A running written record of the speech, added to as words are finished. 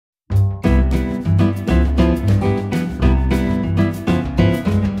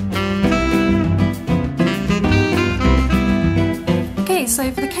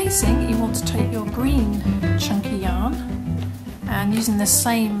casing, you want to take your green chunky yarn, and using the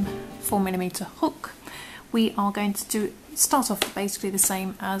same 4mm hook, we are going to start off basically the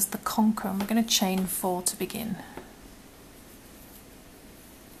same as the Conker, and we're going to chain 4 to begin.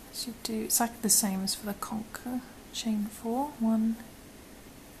 So you do exactly the same as for the Conker. Chain 4, 1,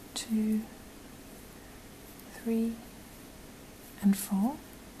 2, 3 and 4,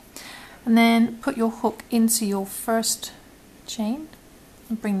 and then put your hook into your first chain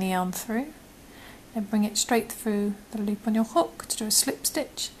and bring the yarn through, and bring it straight through the loop on your hook to do a slip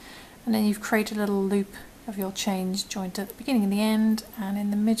stitch, and then you've created a little loop of your chains joined at the beginning and the end, and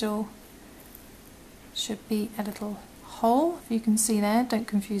in the middle should be a little hole, if you can see there. Don't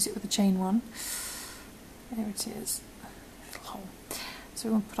confuse it with the chain one. There it is, little hole. So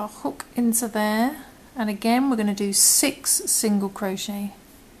we're going to put our hook into there, and again we're going to do 6 single crochet.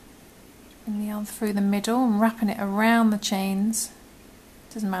 Bring the yarn through the middle and wrapping it around the chains.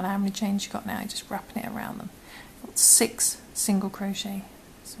 Doesn't matter how many chains you've got now, you're just wrapping it around them. Got 6 single crochet.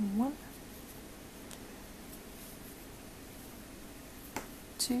 So 1,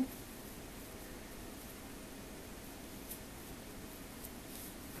 2,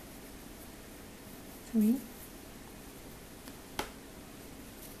 3,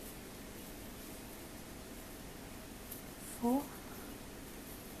 4, 5,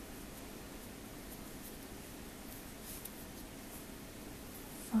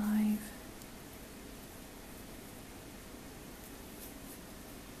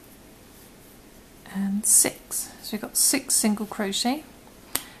 6. So we've got 6 single crochet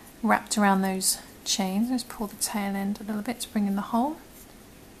wrapped around those chains. Let's pull the tail end a little bit to bring in the hole,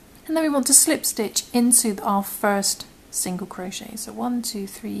 and then we want to slip stitch into our first single crochet. So 1, 2,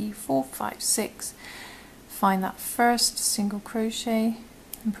 3, 4, 5, 6. Find that first single crochet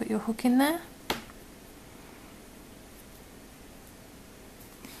and put your hook in there.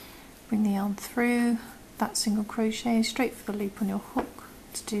 Bring the yarn through that single crochet straight for the loop on your hook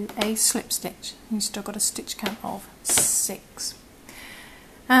to do a slip stitch. You've still got a stitch count of 6.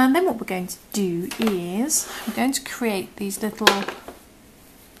 And then what we're going to do is we're going to create these little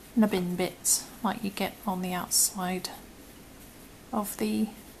nubbin bits like you get on the outside of the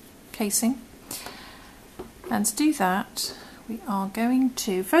casing. And to do that, we are going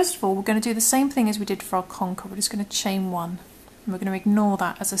to, first of all, we're going to do the same thing as we did for our Conker. We're just going to chain 1, and we're going to ignore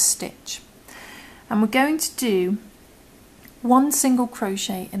that as a stitch. And we're going to do 1 single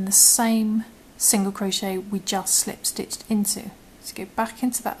crochet in the same single crochet we just slip stitched into. So go back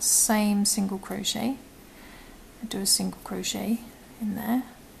into that same single crochet and do a single crochet in there.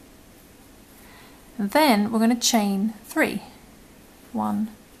 And then we're going to chain 3. 1,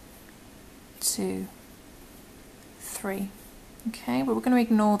 2, 3. Okay, but we're going to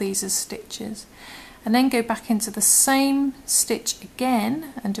ignore these as stitches, and then go back into the same stitch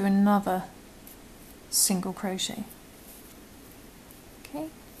again and do another single crochet. Okay,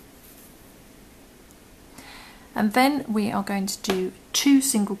 and then we are going to do 2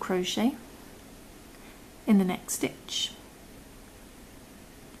 single crochet in the next stitch.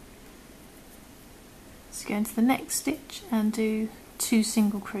 So go into the next stitch and do 2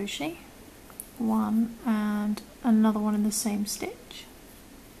 single crochet, 1 and another one in the same stitch.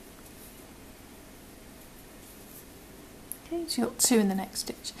 Okay, so you've got 2 in the next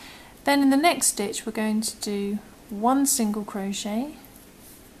stitch. Then in the next stitch we're going to do 1 single crochet,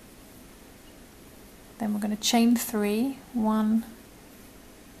 then we're going to chain 3, 1,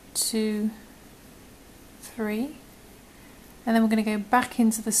 2, 3, and then we're going to go back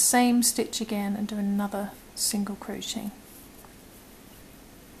into the same stitch again and do another single crochet.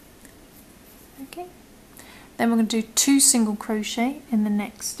 Okay, then we're going to do 2 single crochet in the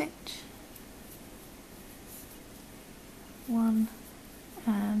next stitch, 1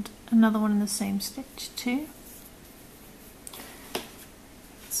 and another one in the same stitch, 2,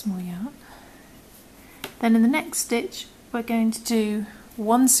 small yarn. Then in the next stitch we're going to do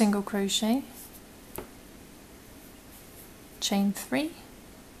 1 single crochet, chain 3,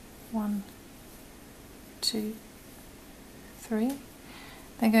 1, 2, 3,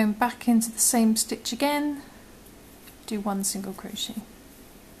 then going back into the same stitch again, do 1 single crochet.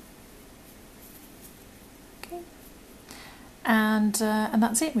 Okay, and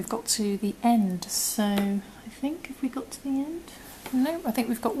that's it. We've got to the end. So I think, have we got to the end? No, I think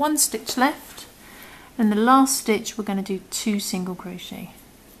we've got 1 stitch left, and the last stitch we're going to do 2 single crochet,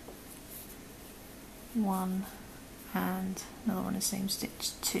 1 and another one in the same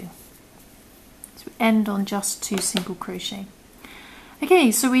stitch, 2. So we end on just 2 single crochet.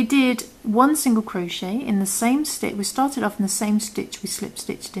 Okay, so we did 1 single crochet in the same stitch. We started off in the same stitch we slip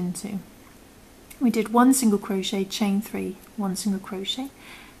stitched into. We did 1 single crochet, chain 3, 1 single crochet,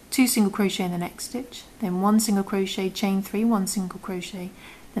 2 single crochet in the next stitch, then 1 single crochet, chain 3, 1 single crochet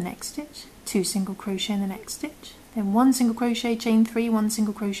the next stitch, 2 single crochet in the next stitch, then 1 single crochet, chain 3, 1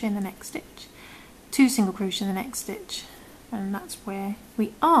 single crochet in the next stitch, 2 single crochet in the next stitch, and that's where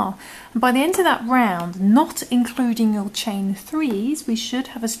we are. And by the end of that round, not including your chain 3s, we should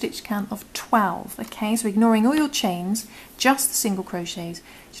have a stitch count of 12. Okay, so ignoring all your chains, just the single crochets,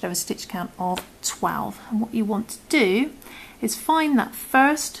 you should have a stitch count of 12. And what you want to do is find that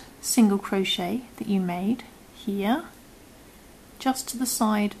first single crochet that you made here, just to the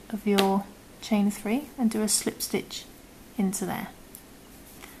side of your chain 3, and do a slip stitch into there.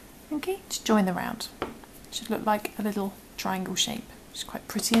 Okay, to join the round. It should look like a little triangle shape, which is quite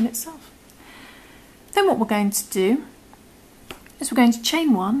pretty in itself. Then what we're going to do is we're going to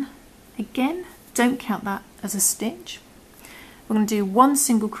chain 1. Again, don't count that as a stitch. We're going to do 1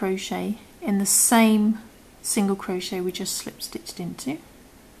 single crochet in the same single crochet we just slip stitched into.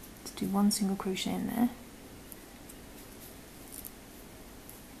 Let's do 1 single crochet in there.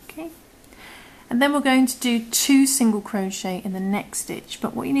 Okay, and then we're going to do 2 single crochet in the next stitch,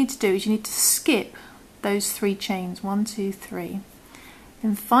 but what you need to do is you need to skip those 3 chains, 1, 2, 3,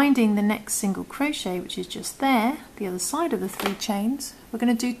 then finding the next single crochet, which is just there, the other side of the 3 chains, we're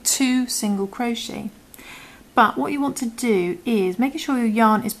going to do 2 single crochet. But what you want to do is making sure your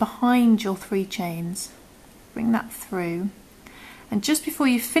yarn is behind your 3 chains. Bring that through, and just before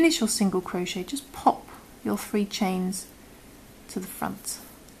you finish your single crochet, just pop your 3 chains to the front,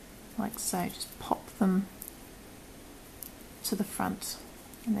 like so. Just pop them to the front,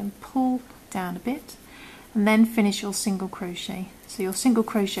 and then pull down a bit, and then finish your single crochet. So your single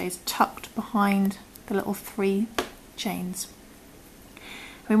crochet is tucked behind the little 3 chains.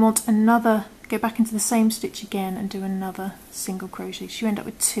 We want another, go back into the same stitch again and do another single crochet, so you end up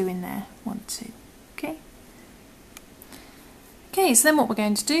with 2 in there, 1, 2. Okay. Okay, so then what we're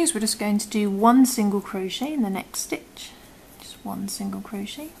going to do is we're just going to do 1 single crochet in the next stitch, just 1 single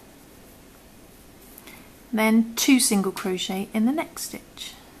crochet, then 2 single crochet in the next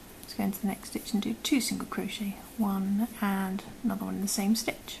stitch. Let's go into the next stitch and do 2 single crochet, 1 and another one in the same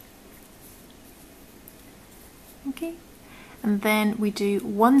stitch. Okay, and then we do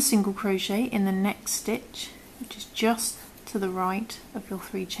 1 single crochet in the next stitch, which is just to the right of your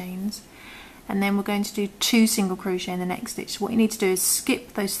 3 chains, and then we're going to do 2 single crochet in the next stitch. So what you need to do is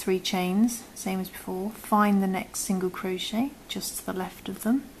skip those 3 chains, same as before, find the next single crochet just to the left of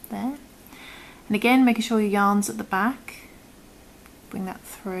them there, and again making sure your yarn's at the back, bring that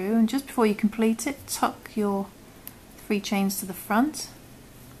through, and just before you complete it, tuck your 3 chains to the front,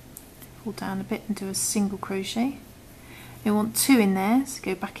 pull down a bit and do a single crochet. You want 2 in there, so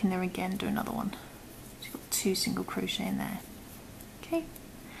go back in there again, do another one. So you've got 2 single crochet in there. Okay,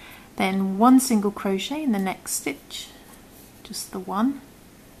 then 1 single crochet in the next stitch, just the 1,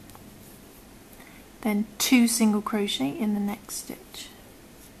 then 2 single crochet in the next stitch,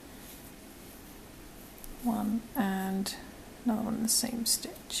 1 and another one in the same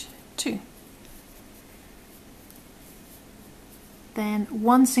stitch, 2, then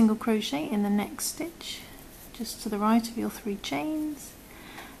 1 single crochet in the next stitch, just to the right of your 3 chains,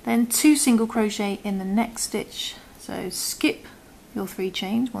 then 2 single crochet in the next stitch, so skip your 3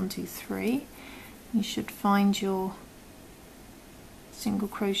 chains, 1, 2, 3, you should find your single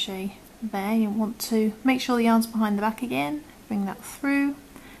crochet there. You want to make sure the yarn's behind the back again, bring that through,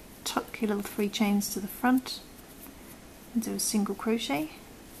 tuck your little 3 chains to the front and do a single crochet.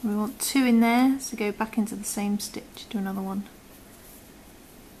 We want 2 in there, so go back into the same stitch, do another one,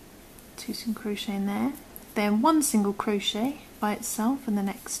 2 single crochet in there, then 1 single crochet by itself in the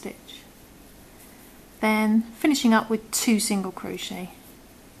next stitch, then finishing up with 2 single crochet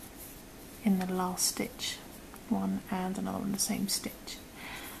in the last stitch, 1 and another one in the same stitch.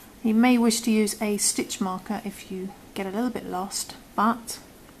 You may wish to use a stitch marker if you get a little bit lost, but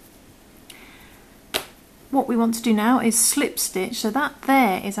what we want to do now is slip stitch. So that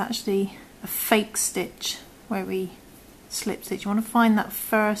there is actually a fake stitch where we slip stitch. You want to find that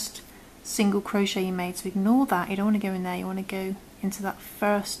first single crochet you made, so ignore that, you don't want to go in there, you want to go into that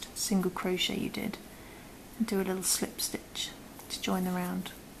first single crochet you did and do a little slip stitch to join the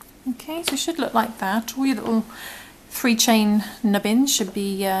round. Okay, so it should look like that. All your little 3 chain nubbins should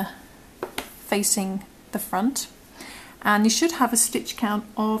be facing the front, and you should have a stitch count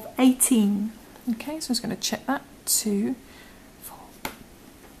of 18. Okay, so I'm just going to check that. 2, 4,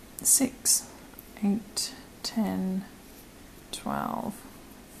 6, 8, 10, 12,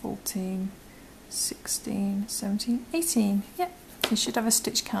 14, 16, 17, 18. Yep, you should have a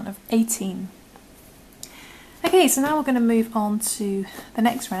stitch count of 18. Okay, so now we're going to move on to the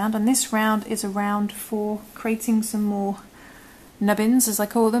next round, and this round is a round for creating some more nubbins, as I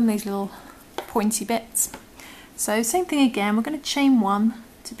call them, these little pointy bits. So same thing again, we're going to chain 1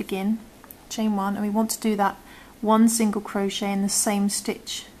 to begin, chain 1, and we want to do that 1 single crochet in the same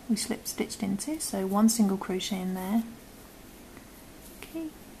stitch we slip stitched into, so 1 single crochet in there, okay,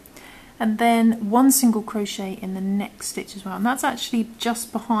 and then 1 single crochet in the next stitch as well, and that's actually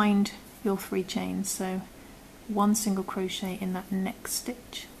just behind your 3 chains, so 1 single crochet in that next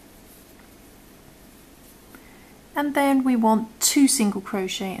stitch. And then we want 2 single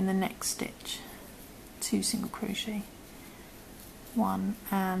crochet in the next stitch, 2 single crochet, 1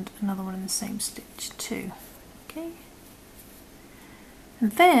 and another one in the same stitch, 2, okay.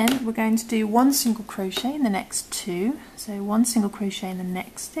 And then we're going to do 1 single crochet in the next 2, so 1 single crochet in the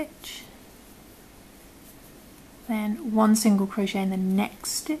next stitch, then 1 single crochet in the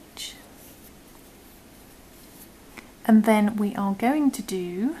next stitch, and then we are going to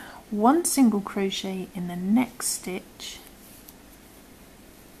do 1 single crochet in the next stitch,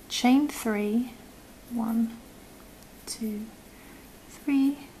 chain 3, 1, 2,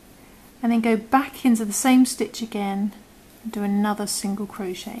 3, and then go back into the same stitch again and do another single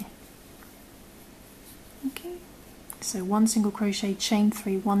crochet. Okay, so 1 single crochet, chain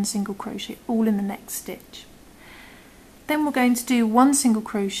 3, 1 single crochet, all in the next stitch. Then we're going to do 1 single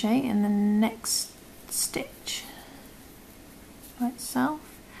crochet in the next stitch by itself,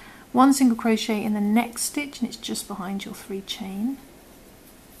 1 single crochet in the next stitch, and it's just behind your 3 chain,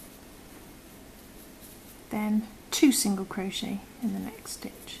 then 2 single crochet in the next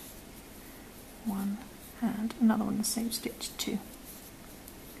stitch, 1 and another one in the same stitch, 2,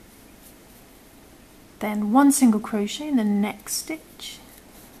 then 1 single crochet in the next stitch,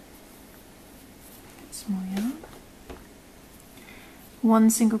 get some more yarn, 1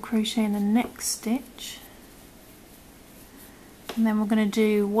 single crochet in the next stitch, and then we're going to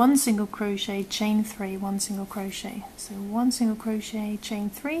do 1 single crochet, chain 3, 1 single crochet, so 1 single crochet, chain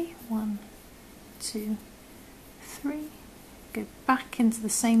 3, 1, 2, 3, go back into the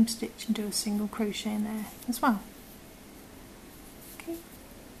same stitch and do a single crochet in there as well. Okay.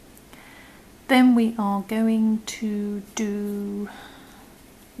 Then we are going to do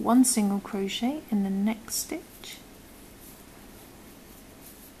 1 single crochet in the next stitch,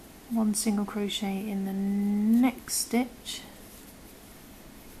 1 single crochet in the next stitch,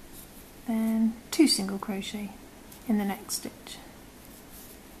 then 2 single crochet in the next stitch,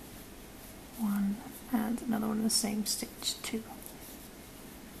 1 and another one in the same stitch, 2.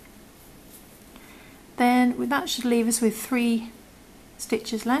 Then that should leave us with 3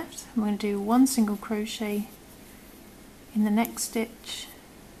 stitches left. I'm going to do 1 single crochet in the next stitch,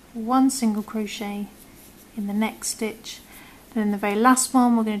 1 single crochet in the next stitch, then in the very last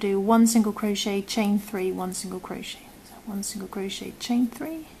one we're going to do 1 single crochet, chain 3, 1 single crochet, so 1 single crochet, chain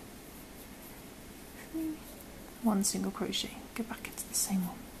 3, 1 single crochet, go back into the same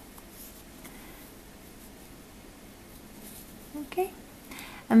one. Okay,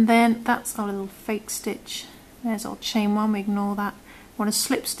 and then that's our little fake stitch. There's our chain 1, we ignore that. We want to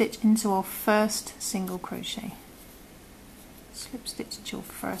slip stitch into our first single crochet. Slip stitch into your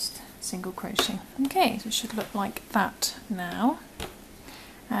first single crochet. Okay, so it should look like that now.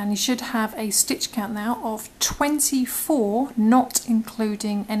 And you should have a stitch count now of 24, not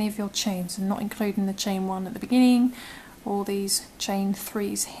including any of your chains, and not including the chain 1 at the beginning or these chain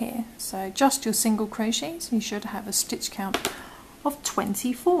 3s here. So just your single crochets, you should have a stitch count of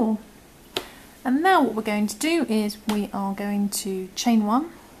 24. And now what we're going to do is we are going to chain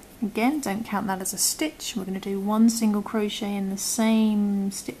 1. Again, don't count that as a stitch. We're going to do 1 single crochet in the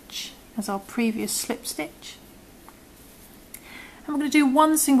same stitch as our previous slip stitch. And we're going to do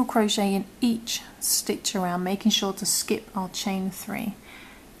 1 single crochet in each stitch around, making sure to skip our chain 3.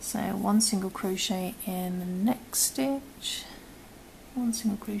 So 1 single crochet in the next stitch, 1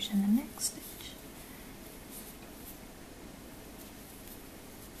 single crochet in the next stitch,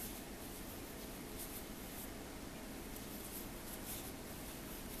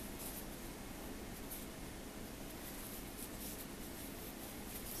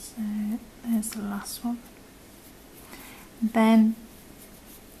 so there's the last one. Then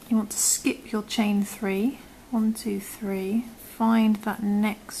you want to skip your chain 3, 1, 2, 3, find that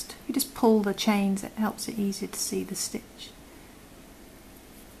next, you just pull the chains, it helps it easier to see the stitch.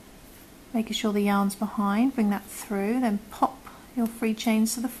 Making sure the yarn's behind, bring that through, then pop your 3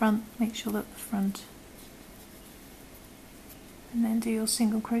 chains to the front, make sure they're at the front, and then do your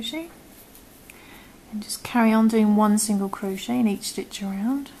single crochet, and just carry on doing 1 single crochet in each stitch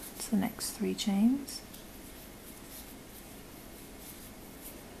around to the next 3 chains.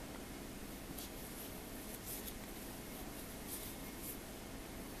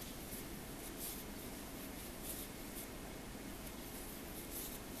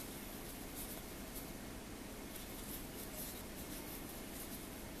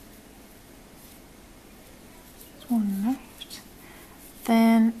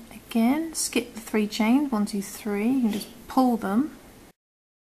 then again skip the 3 chains, 1, 2, 3, you can just pull them,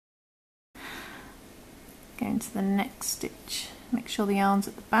 go into the next stitch, make sure the yarn's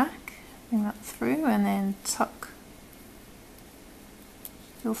at the back, bring that through, and then tuck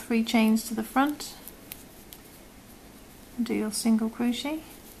your 3 chains to the front and do your single crochet,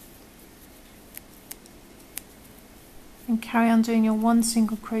 and carry on doing your 1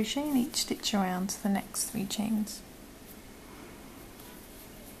 single crochet in each stitch around to the next 3 chains.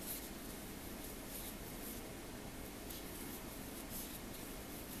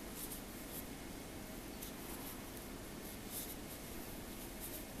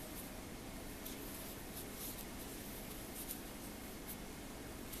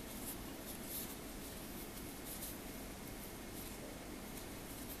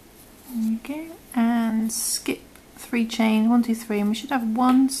 There you go, and skip 3 chains, 1, 2, 3, and we should have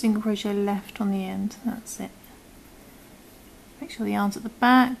 1 single crochet left on the end. That's it. Make sure the yarn's at the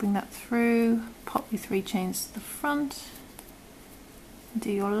back, bring that through, pop your 3 chains to the front, and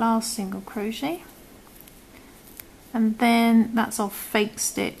do your last single crochet, and then that's our fake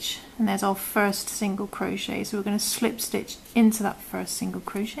stitch, and there's our first single crochet. So we're going to slip stitch into that first single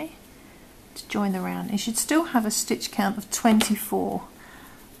crochet to join the round. You should still have a stitch count of 24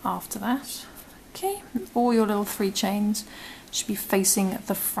 after that. Okay, all your little 3 chains should be facing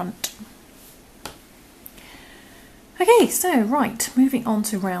the front. Okay, so right, moving on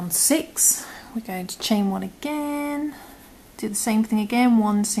to round 6, we're going to chain 1 again, do the same thing again,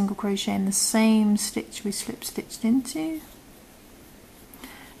 1 single crochet in the same stitch we slip stitched into, and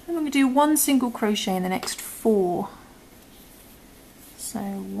we're going to do 1 single crochet in the next 4. So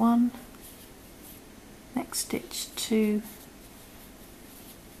 1, next stitch 2,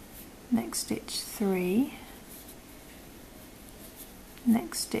 next stitch 3,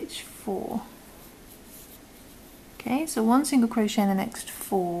 next stitch 4. Okay, so 1 single crochet in the next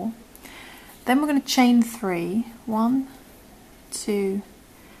 4. Then we're going to chain 3, 1, 2,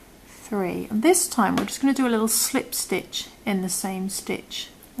 3, and this time we're just going to do a little slip stitch in the same stitch.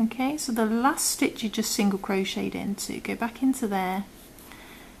 Okay, so the last stitch you just single crocheted into, go back into there,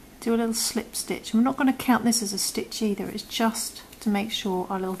 do a little slip stitch. We're not going to count this as a stitch either, it's just to make sure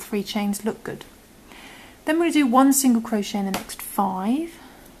our little 3 chains look good. Then we're going to do 1 single crochet in the next 5.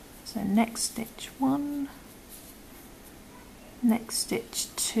 So next stitch 1, next stitch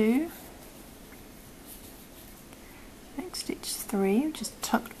 2, next stitch 3, which is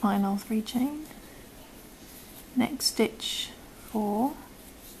tucked behind our 3 chain, next stitch 4,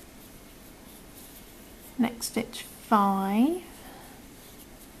 next stitch 5,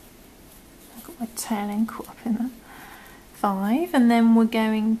 I've got my tail end caught up in that, 5, and then we're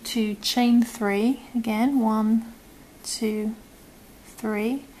going to chain 3 again, 1, 2,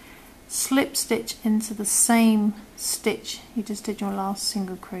 3, slip stitch into the same stitch you just did your last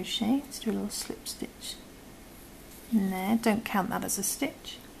single crochet. Let's do a little slip stitch in there, don't count that as a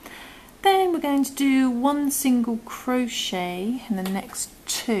stitch. Then we're going to do 1 single crochet in the next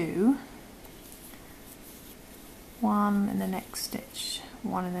 2, 1 in the next stitch,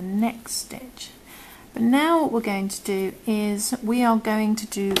 1 in the next stitch. But now what we're going to do is we are going to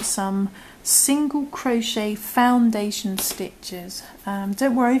do some single crochet foundation stitches.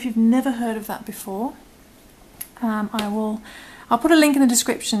 Don't worry if you've never heard of that before. I'll put a link in the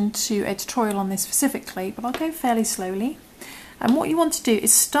description to a tutorial on this specifically, but I'll go fairly slowly. And what you want to do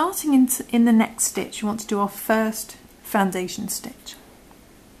is, starting in the next stitch, you want to do our first foundation stitch.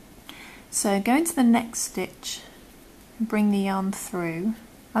 So go into the next stitch and bring the yarn through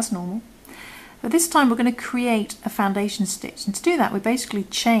as normal. But this time we're going to create a foundation stitch, and to do that we basically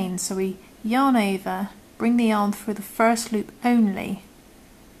chain. So we yarn over, bring the yarn through the first loop only,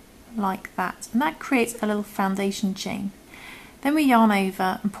 like that, and that creates a little foundation chain. Then we yarn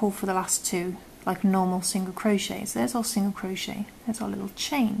over and pull for the last 2 like normal single crochets. There's our single crochet, there's our little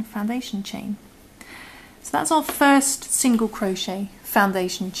chain, foundation chain. So that's our first single crochet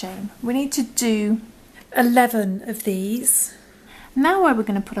foundation chain. We need to do 11 of these. Now where we're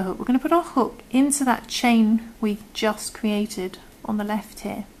going to put a hook, we're going to put our hook into that chain we just created on the left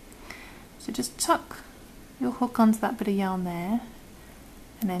here. So just tuck your hook onto that bit of yarn there,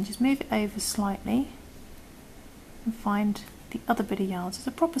 and then just move it over slightly and find the other bit of yarn. So it's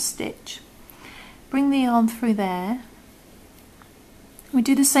a proper stitch. Bring the yarn through there. We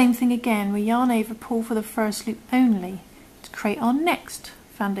do the same thing again. We yarn over, pull for the first loop only to create our next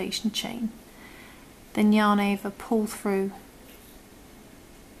foundation chain. Then yarn over, pull through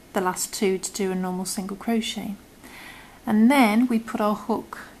the last 2 to do a normal single crochet, and then we put our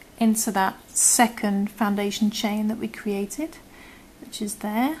hook into that second foundation chain that we created, which is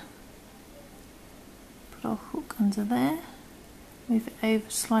there. Put our hook under there, move it over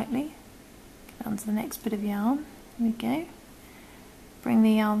slightly, get onto the next bit of yarn. There we go. Bring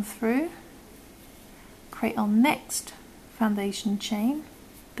the yarn through, create our next foundation chain,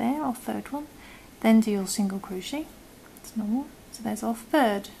 there, our third one, then do your single crochet. It's normal. So there's our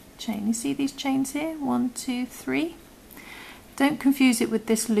third chain. You see these chains here? 1, 2, 3. Don't confuse it with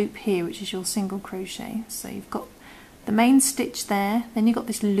this loop here, which is your single crochet. So you've got the main stitch there, then you've got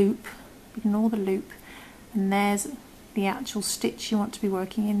this loop, ignore the loop, and there's the actual stitch you want to be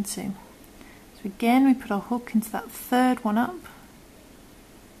working into. So again, we put our hook into that third one up,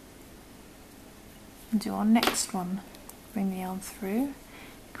 and do our next one. Bring the yarn through,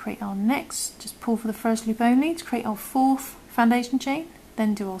 create our next, just pull for the first loop only to create our fourth foundation chain,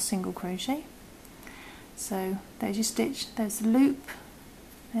 then do our single crochet. So there's your stitch, there's the loop,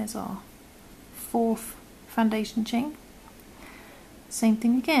 there's our fourth foundation chain. Same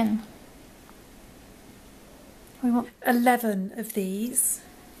thing again. We want 11 of these,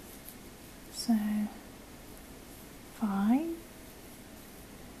 so 5.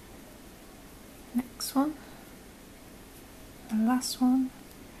 Next one, the last one.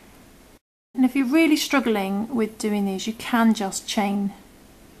 And if you're really struggling with doing these, you can just chain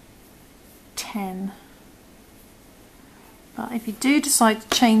 10. But if you do decide to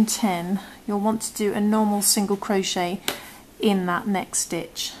chain 10, you'll want to do a normal single crochet in that next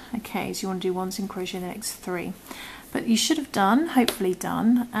stitch. Okay, so you want to do 1 single crochet in the next 3. But you should have done, hopefully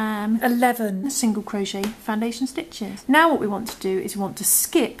done, 11 single crochet foundation stitches. Now what we want to do is we want to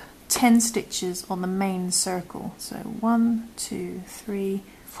skip 10 stitches on the main circle. So 1, 2, 3,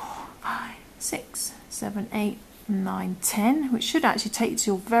 4, 5, 6, 7, 8, 9, 10, which should actually take you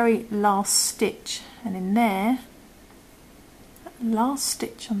to your very last stitch. And in there, that last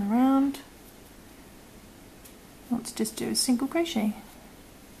stitch on the round, you want to just do a single crochet.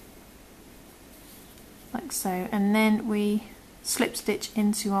 Like so. And then we slip stitch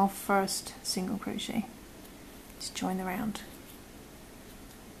into our first single crochet to join the round.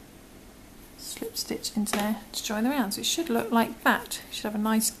 Slip stitch into there to join the round. So it should look like that. You should have a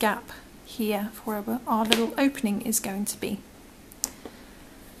nice gap here for where our little opening is going to be.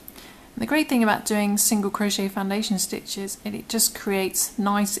 And the great thing about doing single crochet foundation stitches is it just creates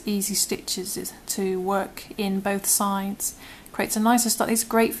nice easy stitches to work in both sides. Creates a nicer start. It's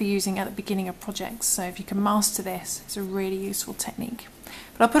great for using at the beginning of projects, so if you can master this, it's a really useful technique.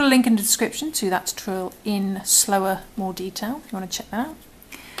 But I'll put a link in the description to that tutorial in slower, more detail if you want to check that out.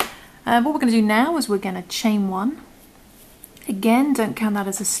 What we're going to do now is we're going to chain 1. Again, don't count that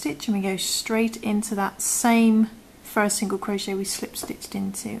as a stitch, and we go straight into that same first single crochet we slip stitched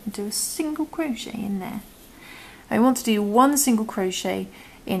into and do a single crochet in there. And we want to do 1 single crochet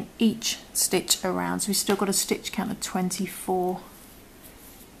in each stitch around, so we've still got a stitch count of 24.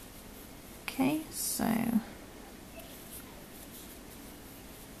 Okay, so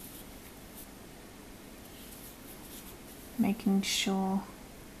making sure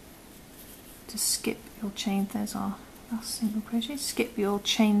to skip your chain, there's our last single crochet, skip your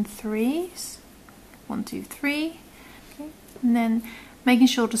chain 3s, 1, 2, 3, okay, and then making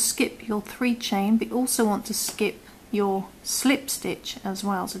sure to skip your 3 chain, but you also want to skip your slip stitch as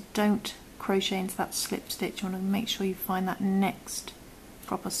well, so don't crochet into that slip stitch. You want to make sure you find that next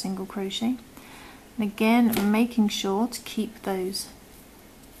proper single crochet, and again making sure to keep those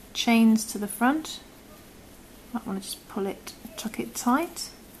chains to the front. Might want to just pull it, tuck it tight,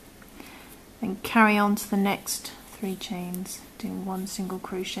 then carry on to the next 3 chains, doing 1 single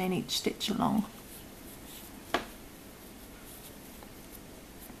crochet in each stitch along.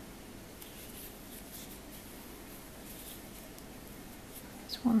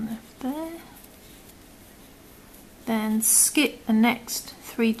 There's 1 left there. Then skip the next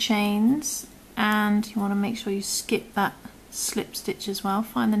 3 chains, and you want to make sure you skip that slip stitch as well.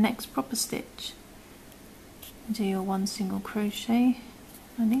 Find the next proper stitch. Do your 1 single crochet.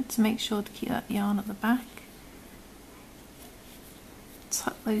 I need to make sure to keep that yarn at the back.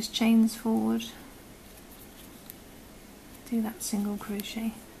 Tuck those chains forward. Do that single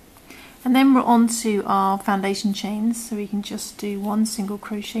crochet. And then we're on to our foundation chains, so we can just do 1 single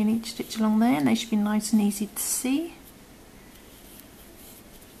crochet in each stitch along there, and they should be nice and easy to see.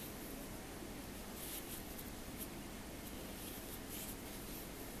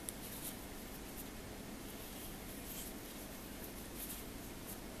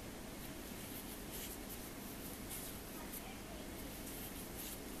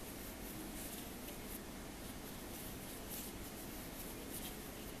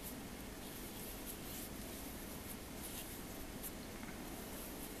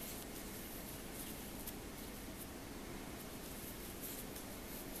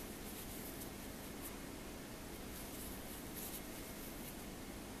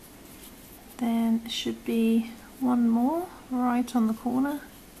 Then it should be one more right on the corner,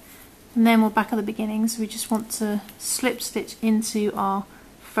 and then we're back at the beginning, so we just want to slip stitch into our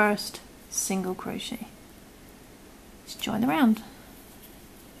first single crochet. Just join the round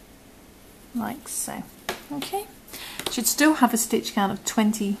like so. Okay, should still have a stitch count of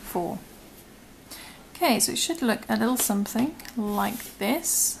 24. Okay, so it should look a little something like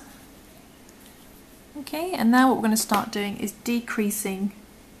this. Okay, and now what we're going to start doing is decreasing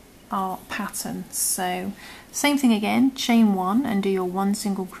our pattern. So same thing again, chain 1 and do your 1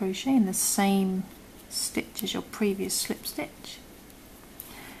 single crochet in the same stitch as your previous slip stitch.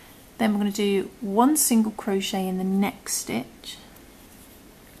 Then we're going to do 1 single crochet in the next stitch,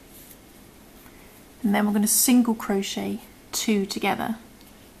 and then we're going to single crochet 2 together.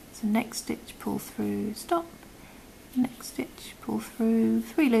 So next stitch, pull through, stop, next stitch, pull through,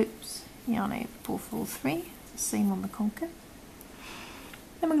 3 loops, yarn over, pull through 3. It's the same on the Conker.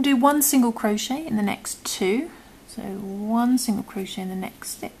 Then we're going to do 1 single crochet in the next 2, so 1 single crochet in the next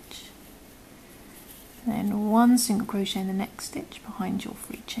stitch, then 1 single crochet in the next stitch behind your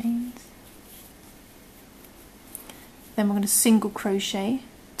 3 chains. Then we're going to single crochet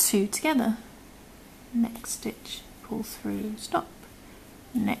 2 together, next stitch, pull through, stop,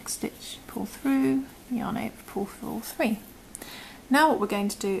 next stitch, pull through, yarn over, pull through 3. Now what we're going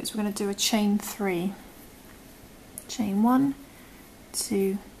to do is we're going to do a chain 3, chain 1,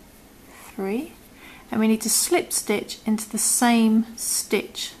 2, 3, and we need to slip stitch into the same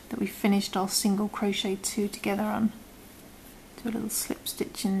stitch that we finished our single crochet 2 together on. Do a little slip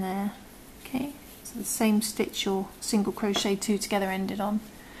stitch in there. Okay, so the same stitch your single crochet 2 together ended on.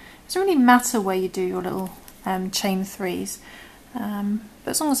 It doesn't really matter where you do your little chain 3s, but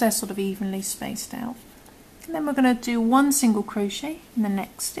as long as they're sort of evenly spaced out. And then we're going to do 1 single crochet in the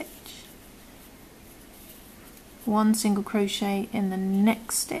next stitch, 1 single crochet in the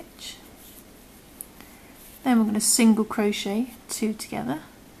next stitch, then we're going to single crochet 2 together,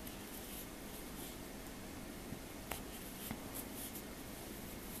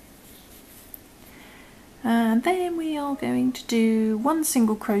 and then we are going to do 1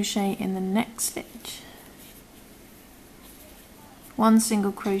 single crochet in the next stitch, 1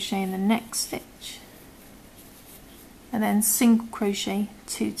 single crochet in the next stitch, and then single crochet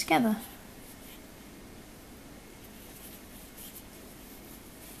 2 together.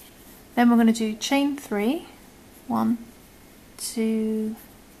 Then we're going to do chain 3, 1, 2,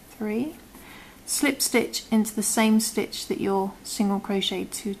 3, slip stitch into the same stitch that your single crochet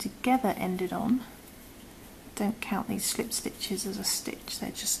 2 together ended on. Don't count these slip stitches as a stitch,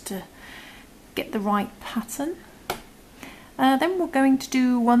 they're just to get the right pattern. Then we're going to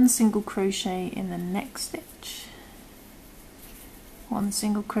do 1 single crochet in the next stitch, 1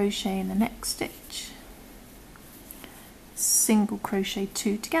 single crochet in the next stitch, single crochet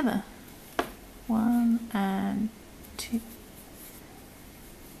 2 together, 1 and 2,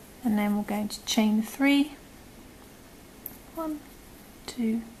 and then we're going to chain 3, 1,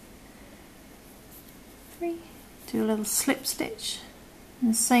 2, 3, do a little slip stitch in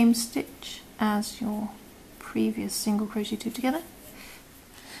the same stitch as your previous single crochet 2 together.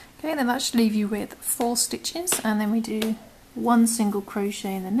 Okay, then that should leave you with 4 stitches, and then we do 1 single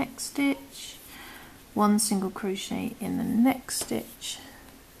crochet in the next stitch, 1 single crochet in the next stitch,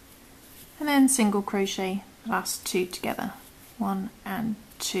 and then single crochet the last 2 together, 1 and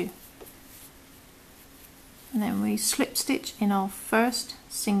 2. And then we slip stitch in our first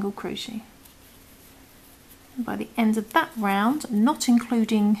single crochet. And by the end of that round, not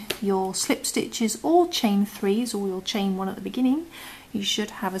including your slip stitches or chain 3s or your chain 1 at the beginning, you should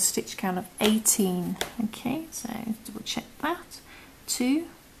have a stitch count of 18. Okay, so double check that. 2,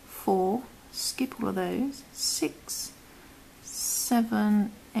 4, skip all of those, 6,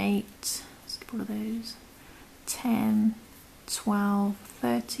 7, 8, skip all of those, 10, 12,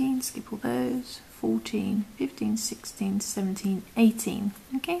 13, skip all those, 14, 15, 16, 17, 18.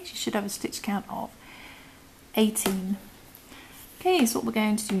 Okay, so you should have a stitch count of 18. Okay, so what we're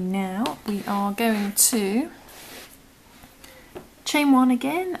going to do now, we are going to chain 1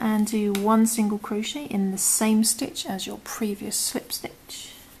 again and do 1 single crochet in the same stitch as your previous slip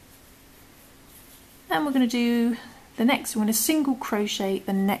stitch. And we're going to do the next, we're going to single crochet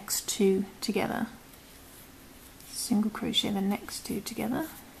the next 2 together. Single crochet the next 2 together.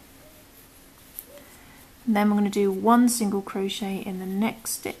 And then we're going to do 1 single crochet in the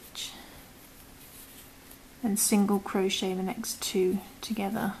next stitch, and single crochet the next 2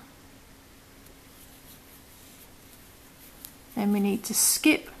 together. Then we need to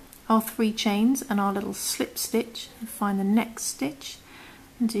skip our 3 chains and our little slip stitch and find the next stitch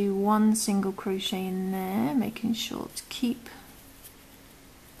and do 1 single crochet in there, making sure to keep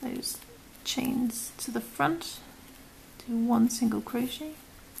those chains to the front, do 1 single crochet,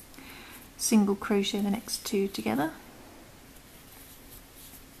 single crochet the next 2 together,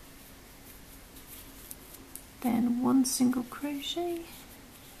 then 1 single crochet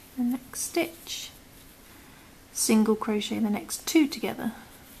the next stitch, single crochet the next 2 together.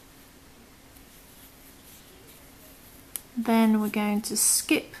 Then we're going to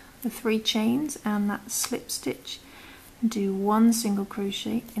skip the 3 chains and that slip stitch and do 1 single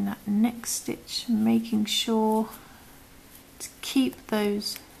crochet in that next stitch, making sure to keep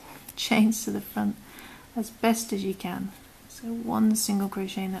those chains to the front as best as you can. So 1 single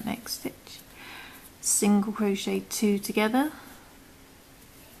crochet in that next stitch, single crochet 2 together,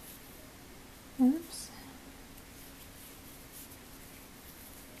 oops,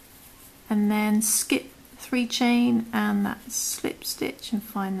 and then skip 3 chain and that slip stitch and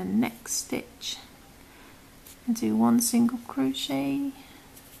find the next stitch and do 1 single crochet,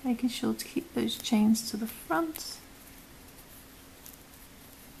 making sure to keep those chains to the front.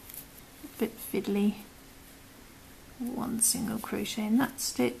 A bit fiddly. 1 single crochet in that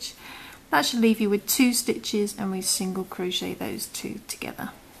stitch. That should leave you with 2 stitches and we single crochet those 2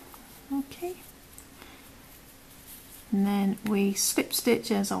 together. Okay. And then we slip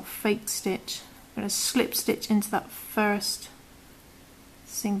stitch as our fake stitch. I'm going to slip stitch into that first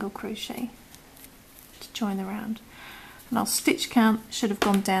single crochet to join the round, and our stitch count should have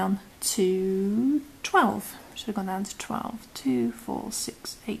gone down to 12. Should have gone down to 12. 2, 4,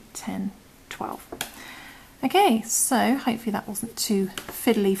 6, 8, 10, 12. Okay, so hopefully that wasn't too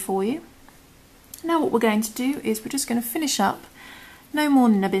fiddly for you. Now what we're going to do is we're just going to finish up. No more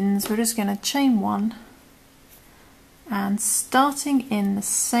nubbins. We're just going to chain 1 and starting in the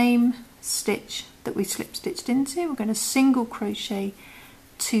same stitch that we slip stitched into, we're going to single crochet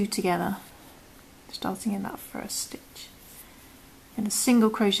 2 together, starting in that first stitch, and a single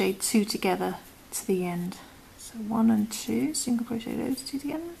crochet 2 together to the end. So 1 and 2, single crochet those 2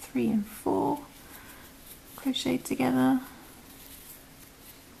 together, 3 and 4, crochet together,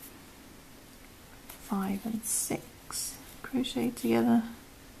 5 and 6, crochet together,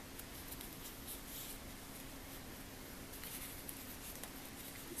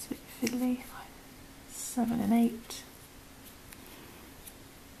 7 and 8,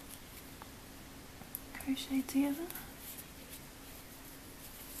 crochet together,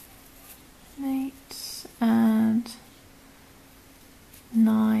 8 and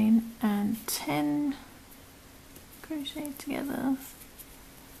 9 and 10, crochet together,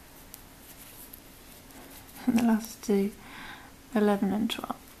 and the last 2, 11 and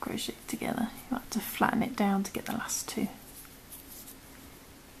 12, crochet together. You have to flatten it down to get the last 2.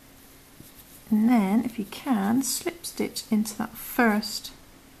 And then, if you can, slip stitch into that first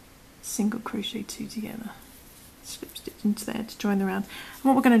single crochet 2 together. Slip stitch into there to join the round. And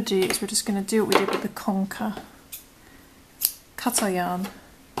what we're going to do is we're just going to do what we did with the Conker. Cut our yarn,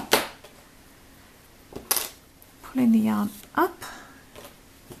 pulling the yarn up,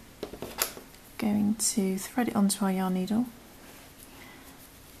 going to thread it onto our yarn needle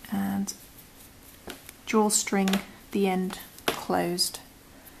and drawstring the end closed.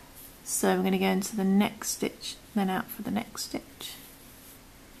 So we're going to go into the next stitch, then out for the next stitch,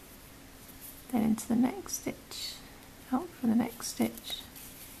 then into the next stitch, out for the next stitch,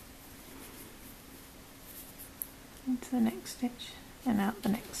 into the next stitch, and out the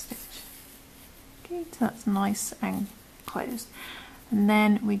next stitch. Okay, so that's nice and closed. And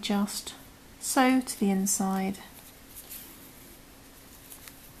then we just sew to the inside,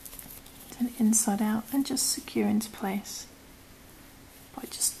 turn it inside out, and just secure into place by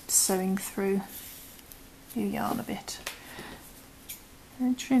just sewing through your yarn a bit. And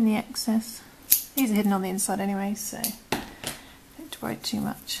then trim the excess. These are hidden on the inside anyway, so don't worry too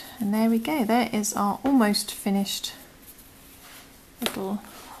much. And there we go, there is our almost finished little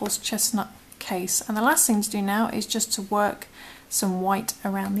horse chestnut case. And the last thing to do now is just to work some white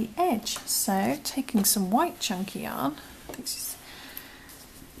around the edge. So taking some white chunky yarn, I'm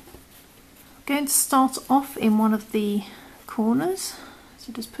going to start off in one of the corners.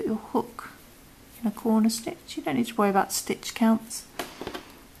 So just put your hook in a corner stitch. You don't need to worry about stitch counts.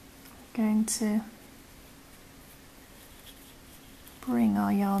 Going to bring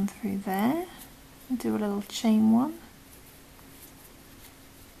our yarn through there and do a little chain 1.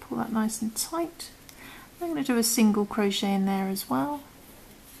 Pull that nice and tight. I'm going to do a single crochet in there as well.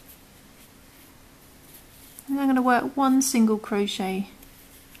 And I'm going to work 1 single crochet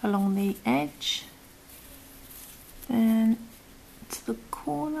along the edge, then to the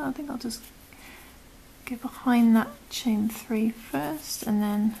corner. I think I'll just go behind that chain 3 first and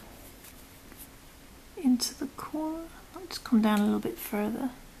then into the corner. I'll just come down a little bit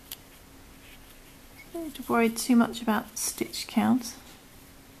further Don't need to worry too much about stitch count.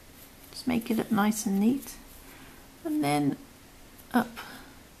 Just make it look nice and neat. And then up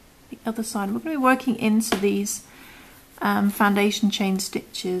the other side. We're going to be working into these foundation chain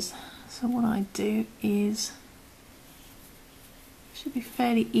stitches. So what I do is, should be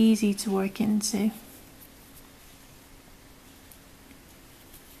fairly easy to work into.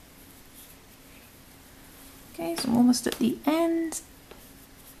 Okay, so I'm almost at the end,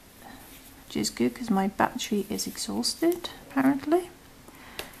 which is good because my battery is exhausted apparently.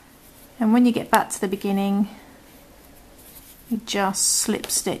 And when you get back to the beginning, you just slip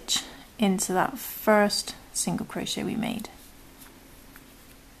stitch into that first single crochet we made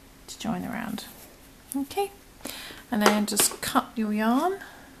to join around. Okay, and then just cut your yarn.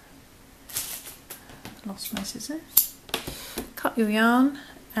 Lost my scissors. Cut your yarn,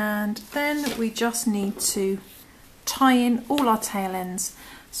 and then we just need to tie in all our tail ends.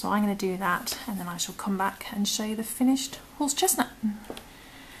 So I'm going to do that, and then I shall come back and show you the finished horse chestnut.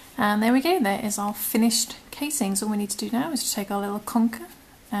 And there we go, there is our finished casings. All we need to do now is to take our little conker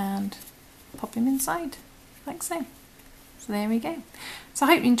and pop him inside, like so. So there we go. So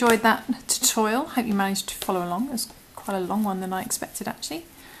I hope you enjoyed that tutorial. Hope you managed to follow along. It was quite a long one than I expected actually.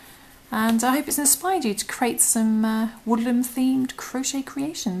 And I hope it's inspired you to create some woodland themed crochet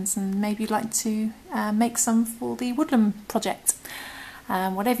creations, and maybe you'd like to make some for the woodland project.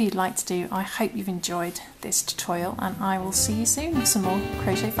 Whatever you'd like to do, I hope you've enjoyed this tutorial, and I will see you soon with some more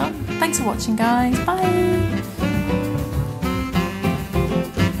crochet fun. Thanks for watching guys, bye!